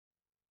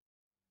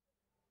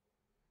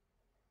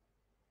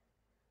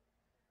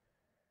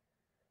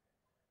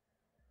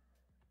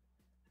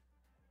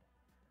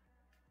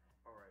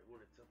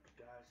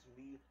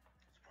me,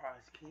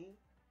 Surprise King,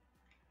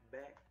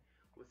 back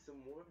with some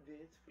more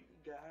vids for you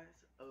guys.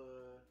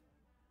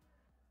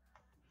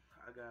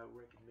 I got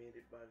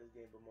recommended by this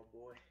game by my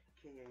boy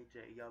King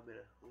AJ. Y'all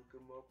better look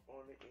him up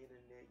on the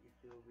internet. You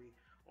feel me?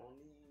 On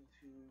the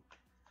YouTube,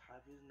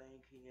 type his name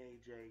King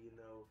AJ.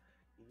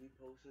 He be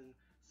posting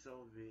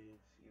some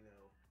vids.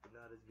 But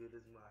not as good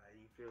as mine.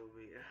 You feel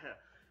me?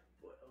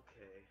 But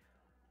okay.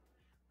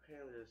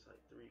 Apparently, there's like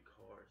 3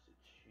 cars to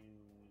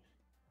choose.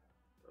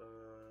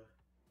 Uh,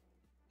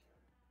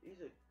 these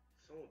are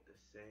somewhat the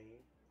same.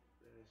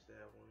 Finish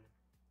that one.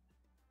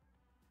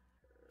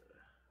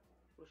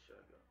 What should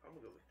I go? I'm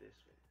gonna go with this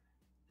one.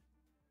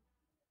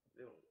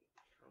 I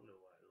don't know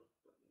why it looks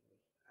funny to me.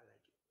 I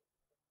like it.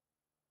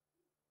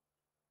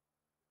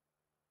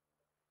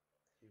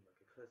 Seems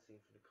like a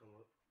cutscene for to come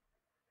up.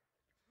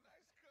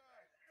 Nice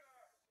car. Thank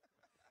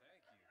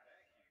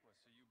you. What, so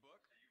you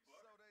book?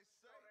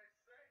 So they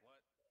say.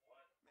 What?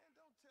 Man,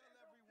 don't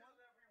tell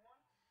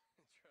everyone.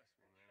 Trust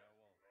me, man, I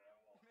won't.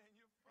 Man,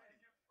 you're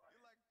funny.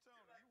 You're like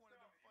Tony. You one of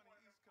them funny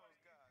East Coast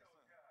guys, huh?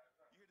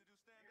 You here to do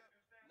stand-up?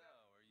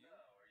 No,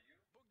 are you?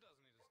 Book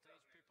doesn't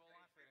need a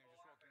stage. People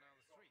laugh at him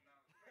just walking down the street.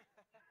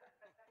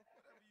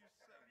 Whatever you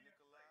say,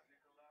 Nikolai.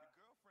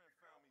 Your girlfriend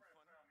found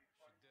me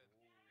funny.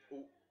 She did.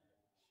 Oh,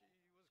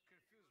 She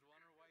was confused,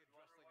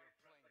 wondering why you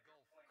dressed like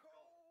you're playing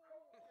golf.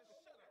 Cool.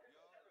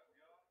 Yeah, shut up,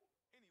 y'all.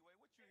 Anyway,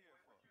 what you here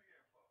for?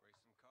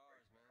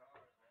 Race some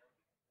cars, man.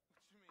 What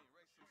you mean,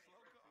 race some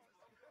slow cars?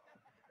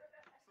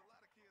 There's a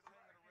lot of kids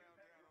hanging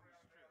around down on the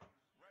strip,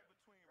 right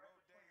between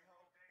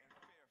Rodeo and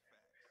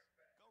Fairfax.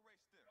 Go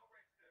race them.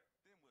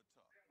 Then we'll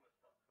talk.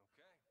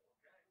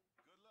 Okay.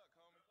 Good luck,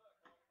 homie. Come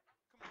on, let's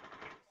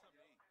get something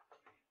to eat.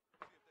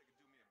 See if they can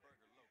do me a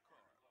burger low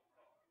carb.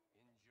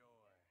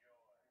 Enjoy.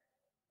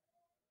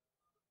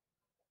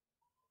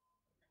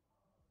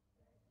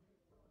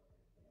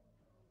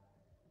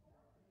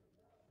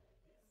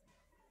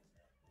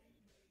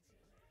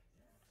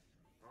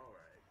 all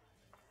right.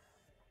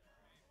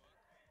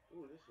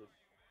 Ooh, this was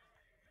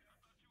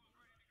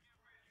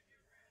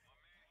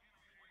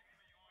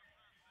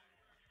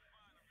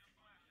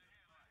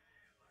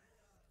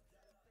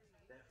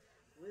that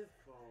flip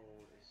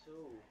phone is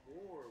so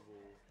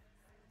horrible.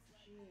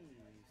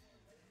 Jeez.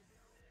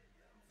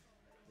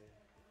 Man,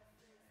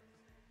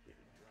 get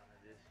to drive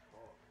this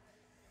car.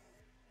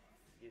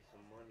 Get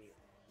some money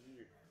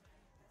here.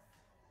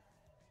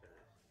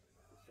 Cause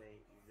this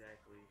ain't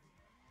exactly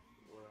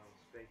what I'm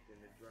expecting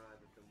to drive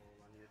at the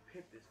moment. I need to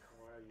pick this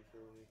car out, you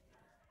feel me?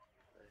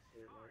 Let's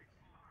headlights.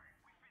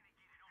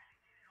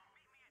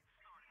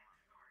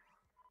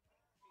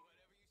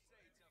 Whatever you say,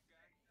 tough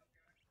guy.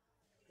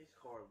 His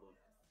car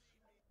looks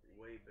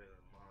way better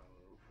than mine.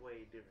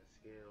 Way different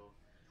scale.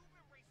 You've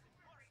been racing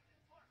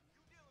busted.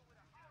 You dealing with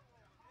a hero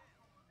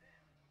over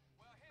there.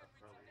 Well, I Henry,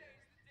 probably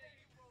today's the day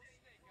you roll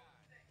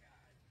snake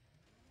eyes.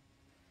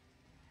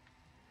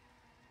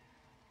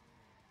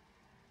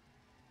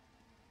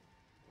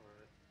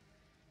 alright.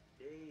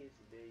 Today is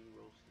the day you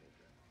roll snake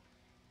eyes.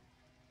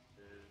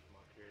 Says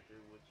my character,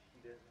 which he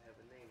doesn't have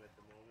a name at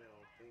the moment, I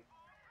don't think.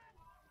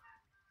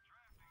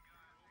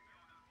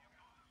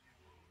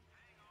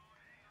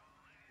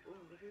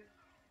 Ooh, nigga.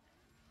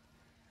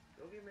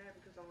 Don't get mad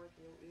because I'm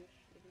wrecking your ish,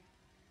 nigga.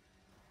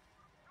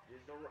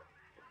 Just don't rock.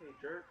 Okay,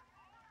 jerk.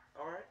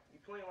 Alright, you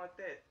playing like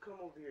that. Come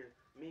over here.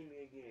 Meet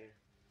me again.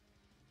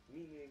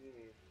 Meet me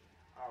again.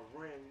 I'll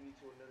ram you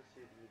to another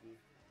city, nigga.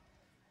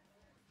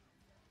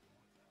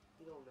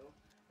 You don't know.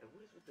 And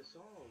what is with the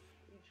songs?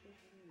 What are you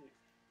changing music?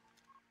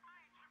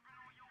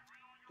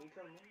 Can you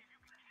cut them off?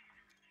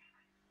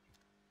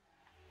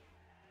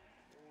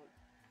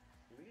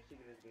 Music in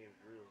this game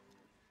is real.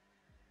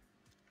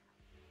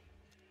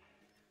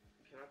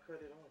 Can I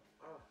cut it off?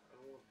 Oh, I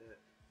don't want that.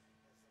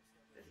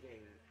 This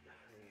game is, I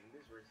mean,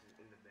 this race is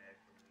in the bag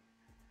for me.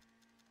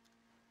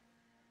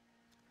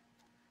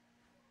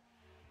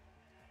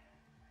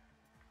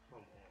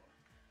 Come on.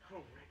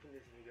 I'm wrecking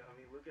this nigga. I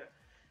mean, look at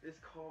this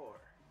car.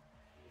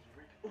 He's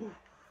wrecking. Ooh!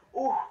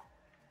 Ooh!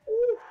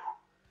 Ooh!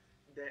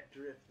 That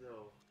drift,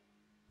 though.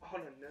 On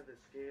another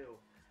scale.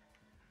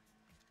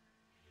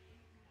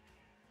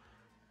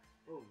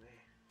 Oh,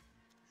 man.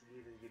 This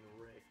nigga's getting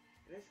wrecked.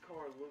 And this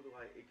car looked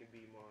like it could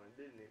be mine,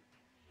 didn't it?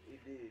 It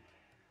did.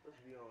 Let's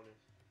be honest.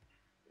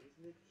 This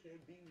nigga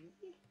can't beat me.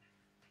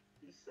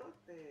 He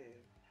sucked then.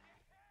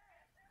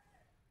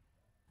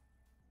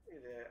 Look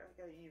at that. I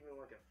got even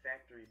like a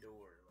factory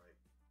door, like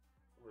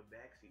with a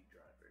backseat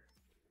driver.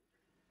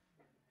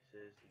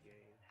 Says the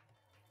game.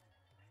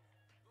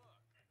 Look,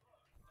 I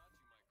thought you might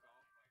call.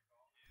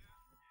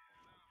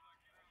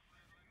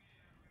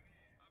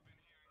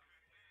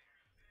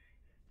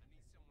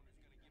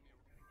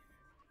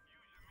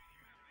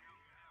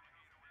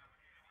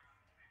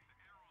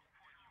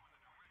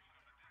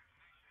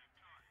 I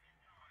need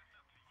someone who's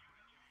gonna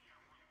give me a...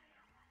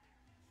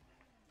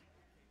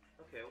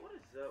 Okay, what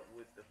is up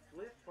with the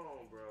flip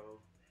phone,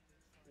 bro?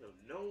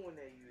 No one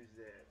that used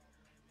that.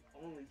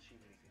 Only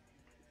cheap nigga.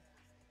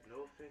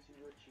 No offense, you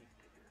a cheap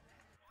nigga.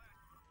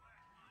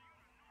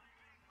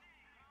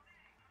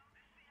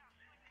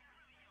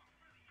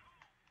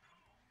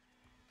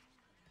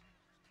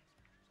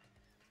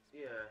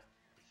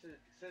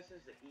 since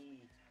it's an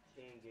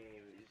E10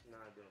 game, it's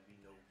not gonna be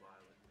no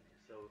violence, nigga.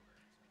 So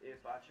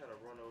if I try to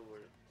run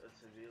over a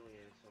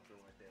civilian, something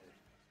like that,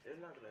 they're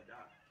not gonna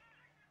die.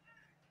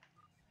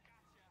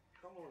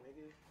 Come on,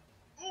 nigga.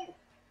 Oh!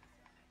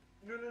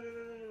 No, no, no,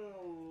 no, no,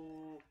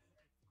 no.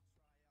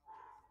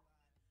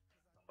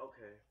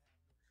 Okay,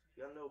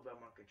 y'all know about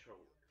my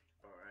controller.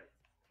 All right,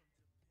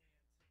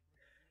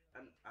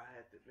 I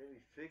had to maybe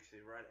fix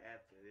it right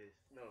after this.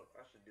 No,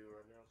 I should do it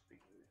right now.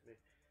 Speaking with me,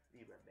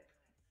 be right back.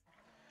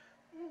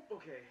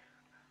 Okay,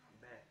 I'm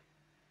back.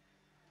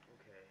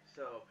 Okay,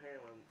 so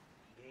apparently I'm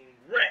gaining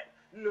rep.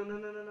 No, no,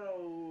 no, no,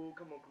 no.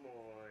 Come on, come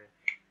on.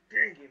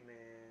 Dang it,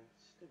 man.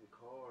 Stupid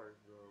cars,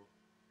 bro.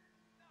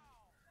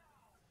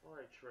 All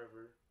right,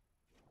 Trevor.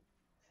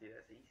 See,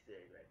 that's an Easter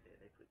egg right there.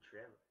 They put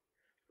Trevor,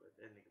 but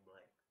that nigga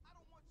black. I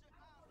don't want your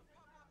eyes to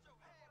pop out your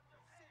head when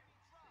you see me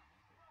drop.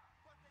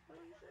 But they What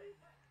did he can't say? see.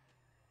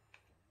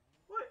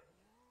 What?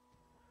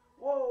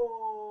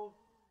 Whoa!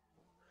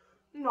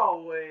 No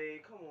way!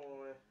 Come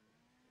on.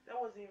 That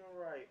wasn't even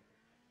right.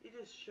 He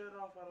just shut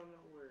off out of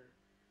nowhere.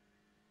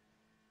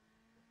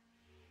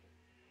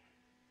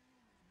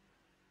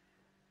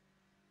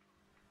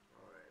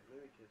 All right,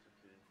 let me catch up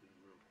to this dude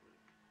real quick.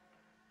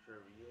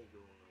 Trevor, you ain't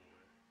going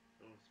nowhere.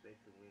 Don't expect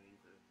to win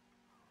either.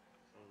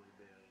 It's only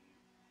bet on you.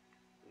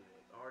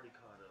 Yeah, already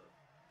caught up.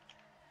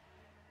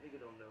 Nigga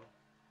don't know.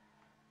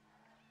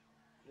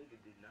 Nigga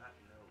did not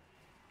know.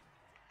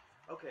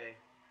 Okay,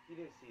 he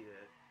didn't see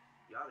that.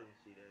 Y'all didn't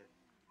see that.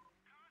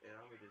 And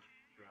I'ma just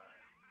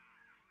drive.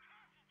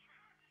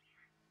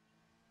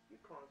 You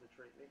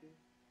concentrate, nigga.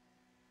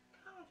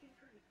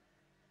 Concentrate.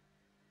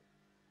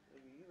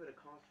 Nigga, you better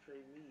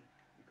concentrate me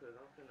because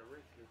I'm finna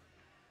wreck you.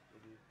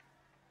 Nigga,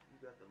 you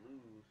got to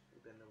lose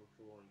with that number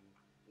 4 on you.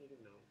 Nigga,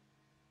 no.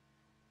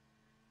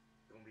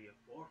 Gonna be a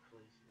 4th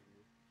place,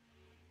 nigga.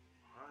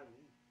 Behind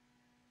me.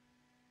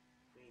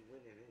 We ain't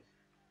winning this.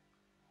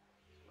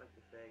 Despite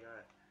the fact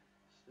I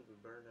stupid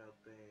burnout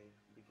thing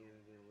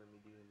beginning didn't let me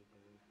do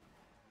anything.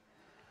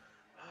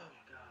 Oh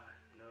my god,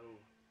 no.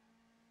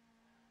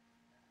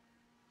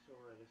 It's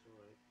alright, it's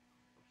alright.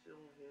 I'm still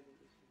on head of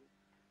this nigga.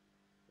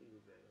 He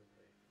was back,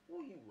 okay.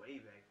 Who you way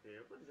back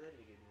there? What is that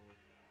nigga doing?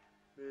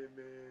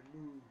 Man,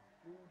 move.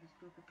 Move the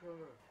stupid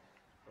car.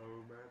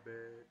 Oh, my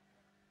bad.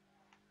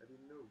 I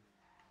didn't know.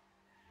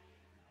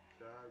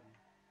 Sorry.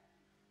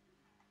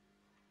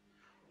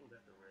 I'm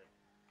about to wreck.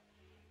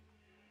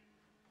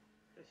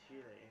 Just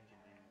hear that engine,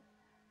 dude.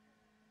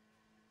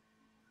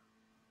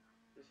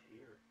 Just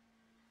hear it.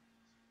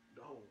 It's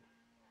gold.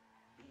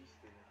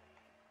 Beast in it.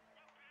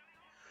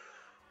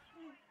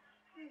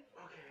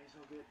 Okay, it's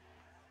all good.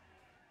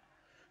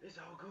 It's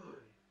all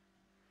good.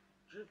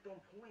 Drift on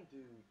point,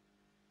 dude.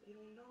 They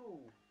don't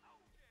know.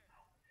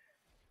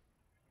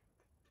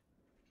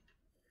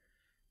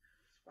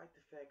 Despite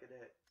the fact of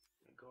that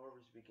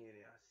garbage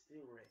beginning, I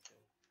still wrecked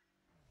them.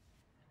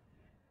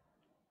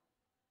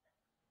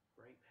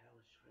 Bright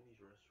Palace Chinese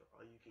restaurant.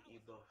 All you can I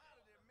eat was up buff. out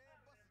of there, man,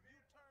 busting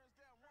U-turns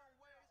down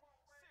runways.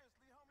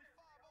 Seriously, homie,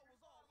 5-0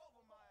 was all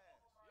over my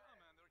ass.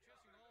 Yeah,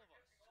 man, they're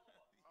chasing all of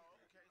us. Oh,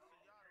 okay, so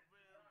y'all the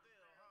real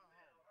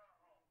deal, huh,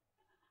 homie?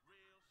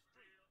 Real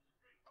street.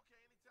 Okay,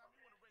 anytime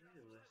you want to race You me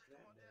didn't some let slips,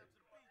 come on down snapback. to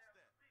the beach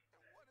then.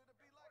 And what did it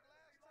be like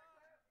last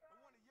time? When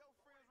one of your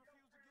friends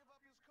refused to give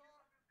up his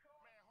car?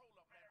 Man, hold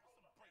up, man. Put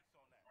some brakes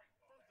on that. First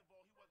of all, he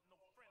wasn't no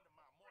friend of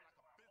mine, more like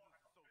a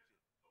business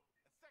associate.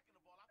 And second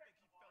of all, I think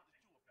he felt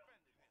that you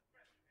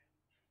offended him.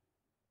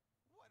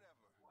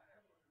 Whatever.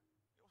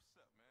 Yo, what's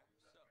up, man?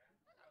 What's up?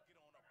 I gotta get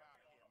on up out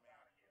of here,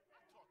 man.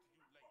 I'll talk to you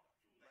later.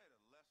 Later,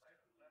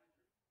 Lester.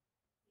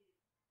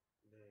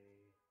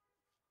 They.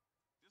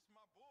 This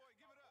my boy.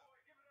 Give it up.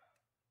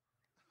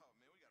 Oh,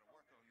 man, we gotta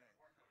work on that. So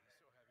have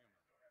you, man.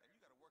 And you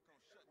gotta work on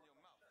shutting your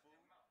mouth, fool.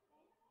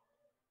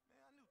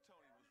 Man, I knew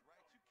Tony was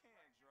right. You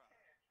can drive.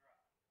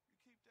 You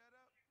keep that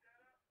up,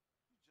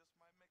 you just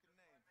might make a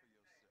name for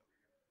yourself.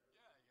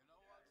 Yeah, you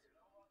know what?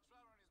 Trevor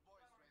and his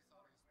boys race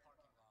out of this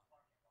parking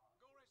lot.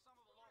 Go race some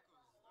of the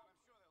locals, and I'm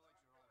sure they'll let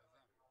you roll with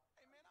them.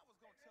 Hey, man, I was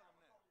gonna tell him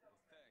that. Well,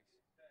 thanks.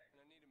 And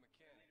I need a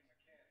mechanic.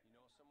 You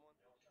know someone?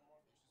 You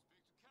should speak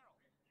to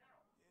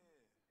Carol.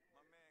 Yeah,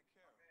 my man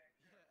Carol.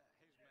 Yeah,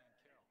 his man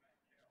Carol.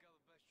 He's got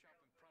the best shop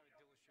and private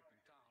dealership in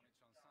town.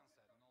 It's on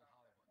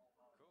Sunset in Old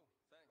Hollywood.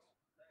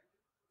 Cool, thanks.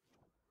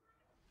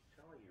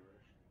 Sound like you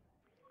rushed.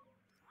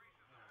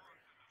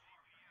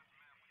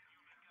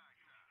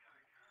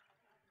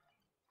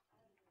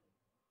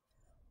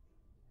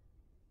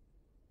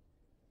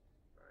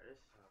 Alright,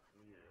 it's time for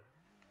me to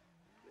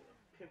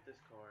pimp this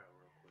car out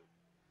real quick.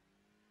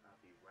 I'll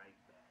be right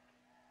back.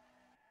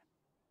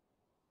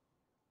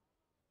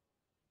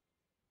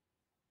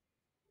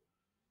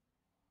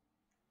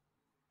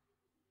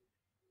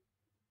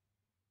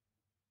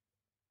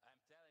 I'm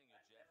telling you,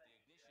 Jeff, the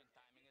ignition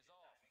timing is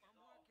off. I'm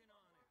working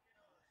on it.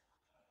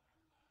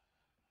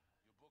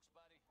 You books,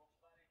 buddy?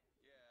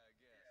 Yeah, I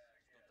guess.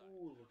 It's too tight.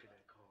 Ooh, look at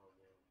that car,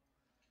 bro.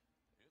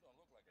 You don't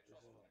look like a This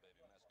trust is fund baby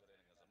masquerading as a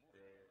movie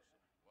bad. producer.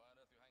 Why on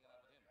earth you hanging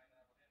out with him?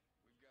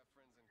 We've got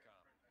friends in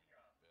common.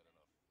 Fair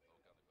enough. All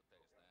kind of good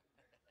taste,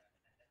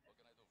 huh?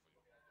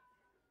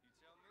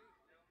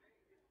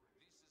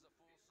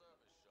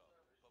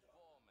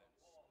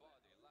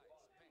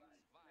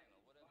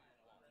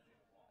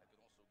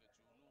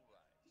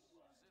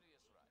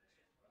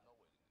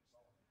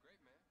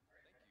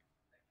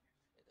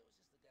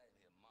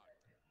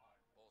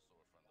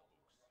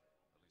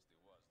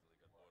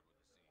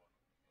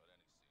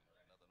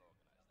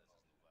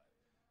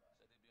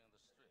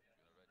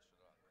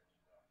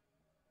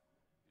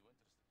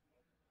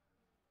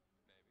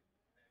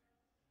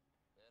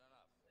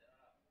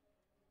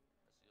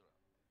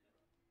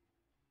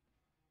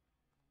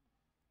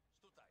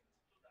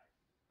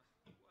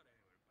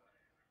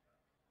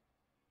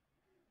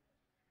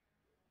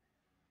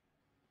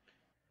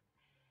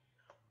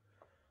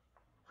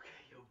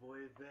 boy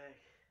is back.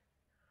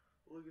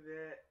 Look at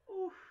that.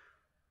 Oof.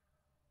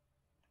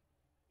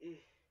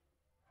 It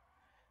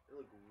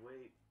look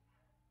way.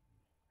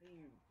 Then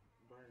you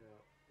burn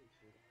out. Look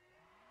at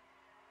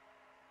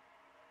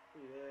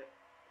that.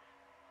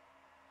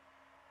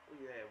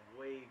 Look at that.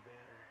 Way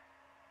better.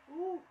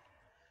 Ooh.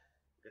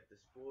 Got the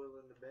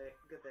spoil in the back.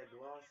 Got that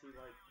glossy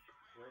like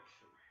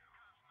complexion.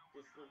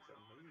 This looks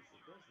amazing,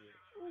 doesn't it?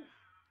 Ooh.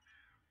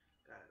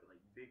 Got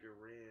like bigger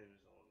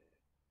rims on it.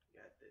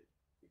 Got the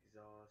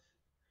exhaust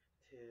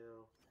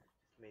tail.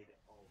 Just made it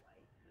all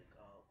white. Look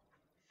all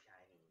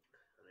shiny,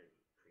 colored,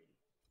 pretty.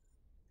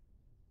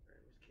 Alright,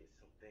 let's get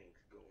some things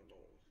going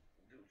on.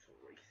 Do some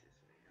races,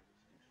 man.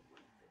 Let's do some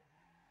racing.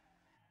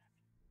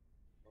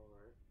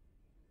 Alright.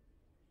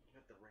 I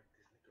have to wreck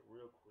this nigga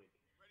real quick.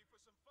 Ready for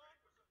some fun?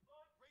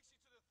 Race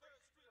you to the 3rd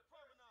Street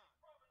Promenade.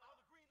 On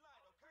the green light,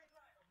 okay?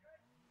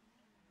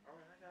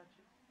 Alright, I got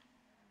you.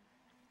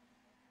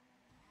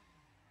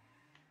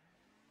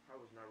 I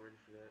was not ready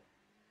for that.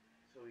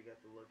 So we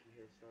got the lucky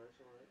head start.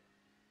 It's alright.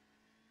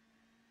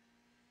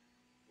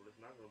 Well,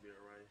 it's not gonna be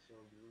alright. She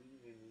don't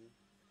believe in me.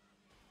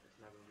 That's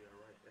not gonna be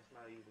alright. That's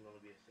not even gonna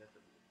be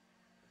acceptable.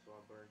 That's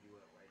why I burned you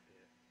out right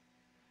there.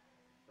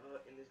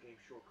 In this game,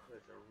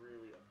 shortcuts are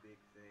really a big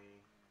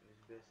thing, and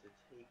it's best to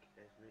take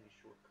as many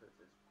shortcuts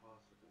as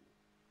possible.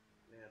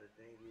 Now, the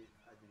thing is,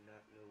 I do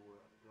not know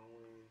where I'm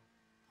going.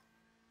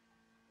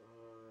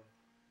 I'm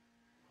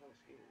kind of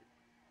scared,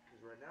 because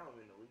right now I'm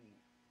in the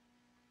lead,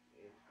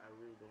 and I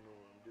really don't know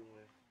what I'm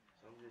doing,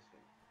 so I'm just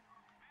gonna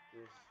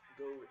just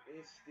go with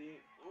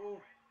instinct.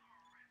 Oh,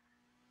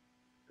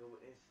 go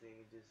with instinct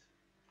and just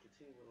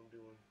continue what I'm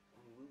doing.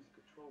 I'm losing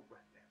control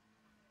right now.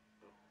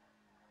 So I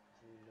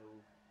just need to know,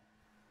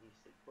 I need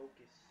to stay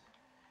focused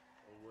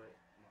on what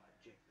my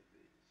objective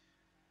is.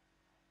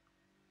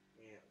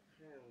 And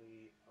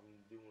apparently I'm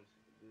doing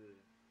something good.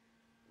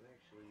 I'm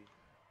actually,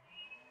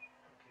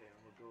 okay, I'm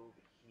gonna go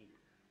over here.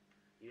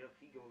 Yep,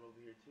 he going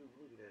over here too.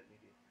 Look at that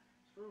nigga.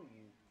 Screw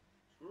you.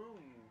 Screw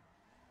you.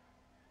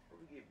 Where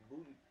we get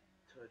booty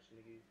touch,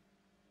 nigga?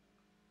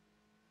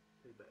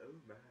 He's like, oh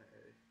my.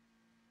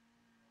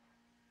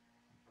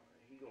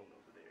 Alright, he going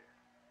over there.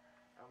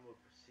 I'm gonna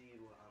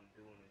proceed what I'm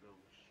doing and go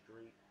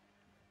straight.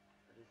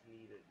 I just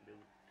need a no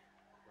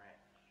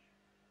crash.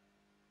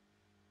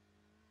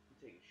 I'm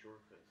taking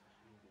shortcuts.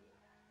 That's what I'm doing.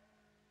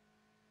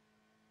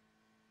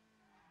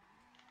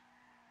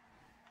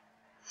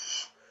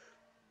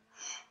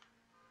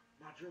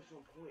 My drift's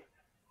on point.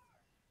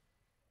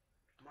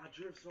 My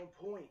drift's on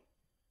point.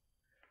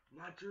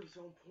 My drift's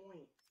on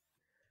point.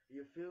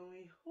 You feel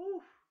me?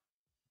 Whew.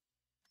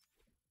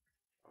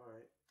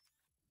 Alright.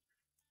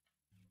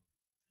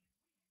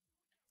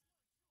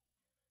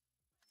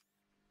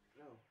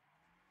 No.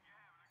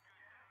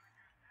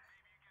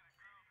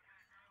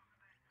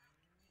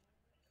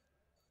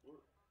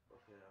 What?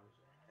 Okay, I was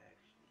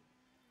actually.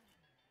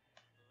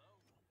 Hello?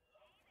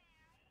 Why would I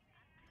waste my time with a bunch of pompous jerks when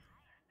I could be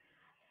talking to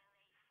you?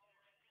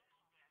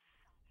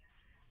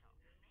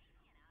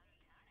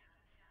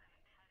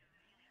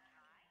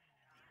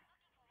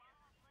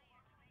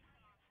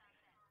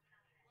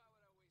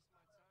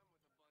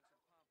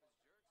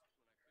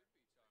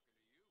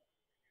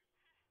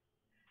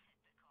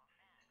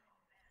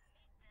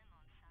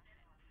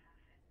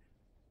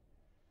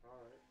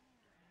 Alright.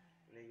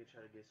 Nigga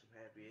try to get some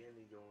happy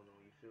ending going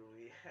on, you feel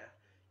me?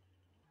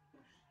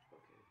 Oops.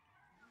 Okay.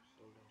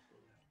 Slow down,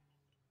 slow down.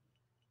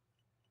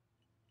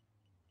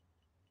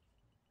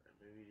 Alright,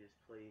 maybe just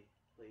play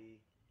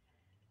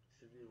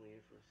civilian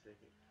for a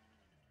second.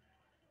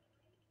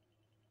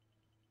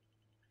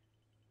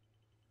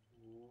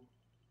 Ooh.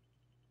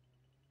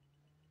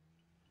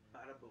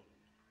 Bada boom.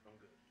 I'm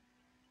good.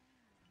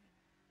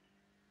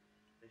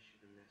 They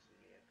shouldn't mess with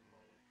me at the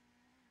moment.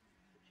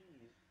 But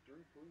geez,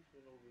 3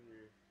 policemen over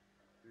here.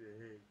 Yeah,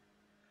 hey,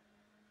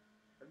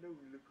 I know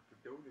we're looking for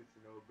donuts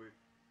and all, but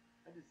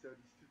I just saw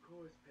these 2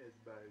 cars pass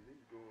by and they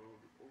was going on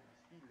over the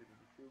speed limit,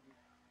 you feel me?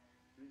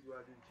 The reason why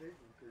I didn't chase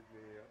them because,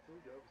 man, I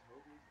told you I was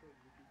hungry as fuck,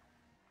 nigga.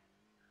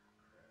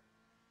 Crap.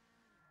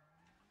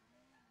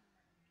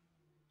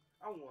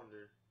 I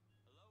wonder.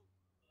 Hello?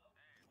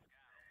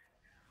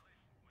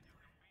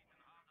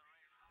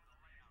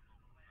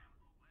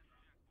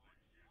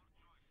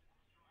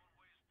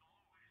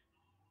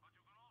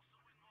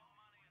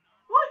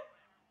 What?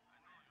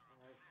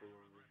 Alright, pull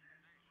over. I'm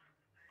also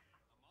obsessed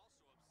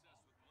with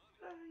money.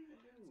 What did I even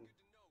It's do? good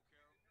to know,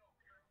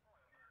 Carol.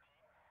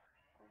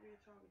 Are we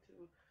talking to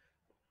dude?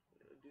 He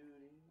interrupted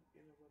me.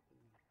 Yeah, roger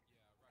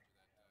that.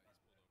 He's pulled over.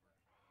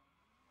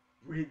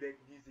 Way back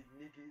music,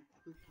 nigga.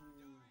 Fuck How you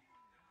you. doing?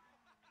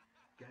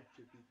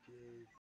 Gotcha, bitches.